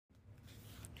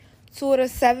Surah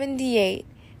 78,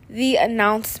 the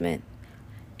announcement.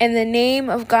 In the name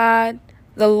of God,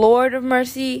 the Lord of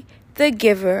mercy, the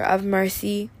giver of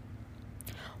mercy.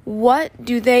 What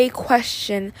do they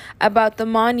question about the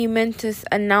monumentous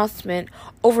announcement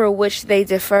over which they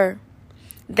differ?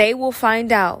 They will find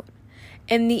out.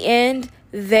 In the end,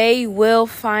 they will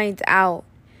find out.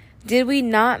 Did we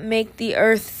not make the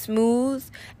earth smooth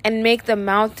and make the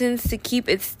mountains to keep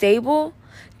it stable?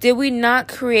 Did we not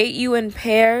create you in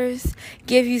pairs,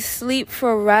 give you sleep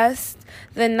for rest,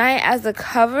 the night as a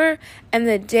cover, and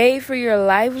the day for your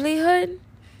livelihood?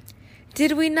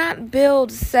 Did we not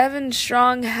build 7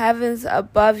 strong heavens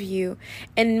above you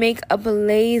and make a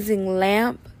blazing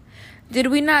lamp? Did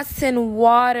we not send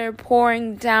water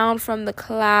pouring down from the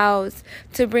clouds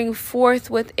to bring forth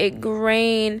with it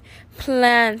grain,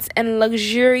 plants, and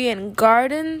luxuriant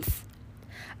gardens?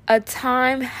 A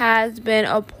time has been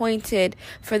appointed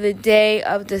for the day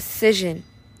of decision,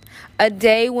 a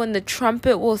day when the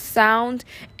trumpet will sound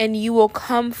and you will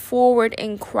come forward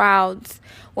in crowds,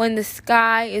 when the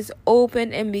sky is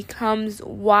opened and becomes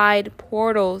wide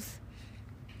portals,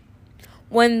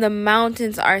 when the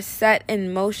mountains are set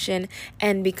in motion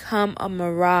and become a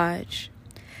mirage.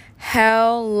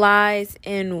 Hell lies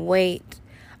in wait,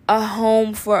 a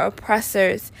home for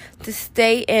oppressors to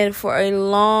stay in for a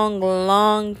long,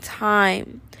 long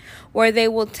time, where they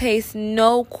will taste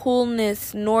no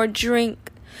coolness nor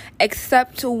drink,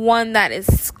 except to one that is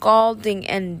scalding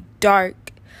and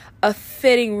dark, a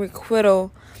fitting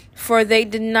requital, for they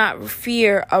did not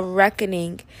fear a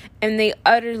reckoning, and they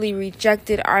utterly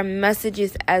rejected our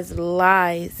messages as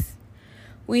lies.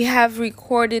 We have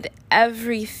recorded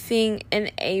everything in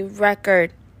a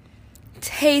record.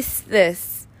 Taste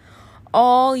this.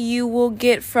 All you will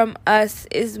get from us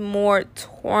is more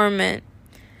torment.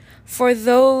 For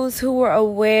those who are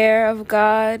aware of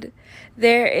God,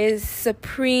 there is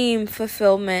supreme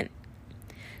fulfillment.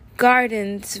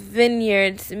 Gardens,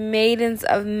 vineyards, maidens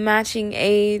of matching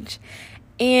age,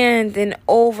 and an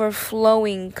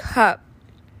overflowing cup.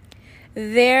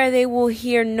 There they will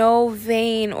hear no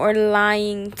vain or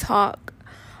lying talk.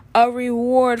 A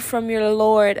reward from your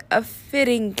Lord, a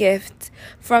fitting gift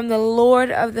from the Lord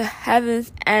of the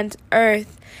heavens and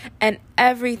earth, and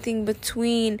everything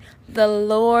between, the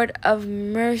Lord of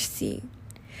mercy.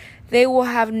 They will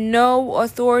have no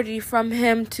authority from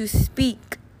him to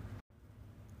speak.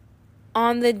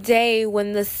 On the day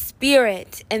when the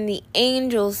Spirit and the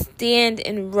angels stand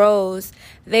in rows,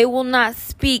 they will not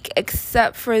speak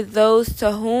except for those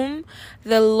to whom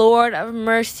the Lord of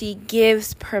mercy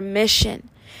gives permission,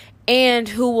 and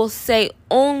who will say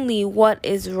only what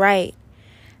is right.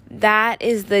 That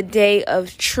is the day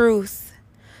of truth.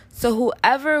 So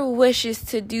whoever wishes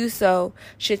to do so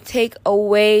should take a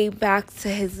way back to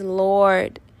his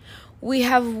Lord. We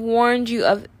have warned you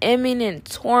of imminent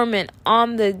torment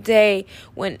on the day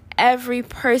when every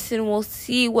person will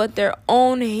see what their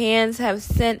own hands have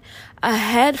sent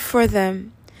ahead for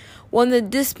them. When the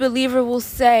disbeliever will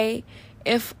say,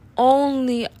 "If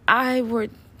only I were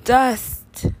dust,"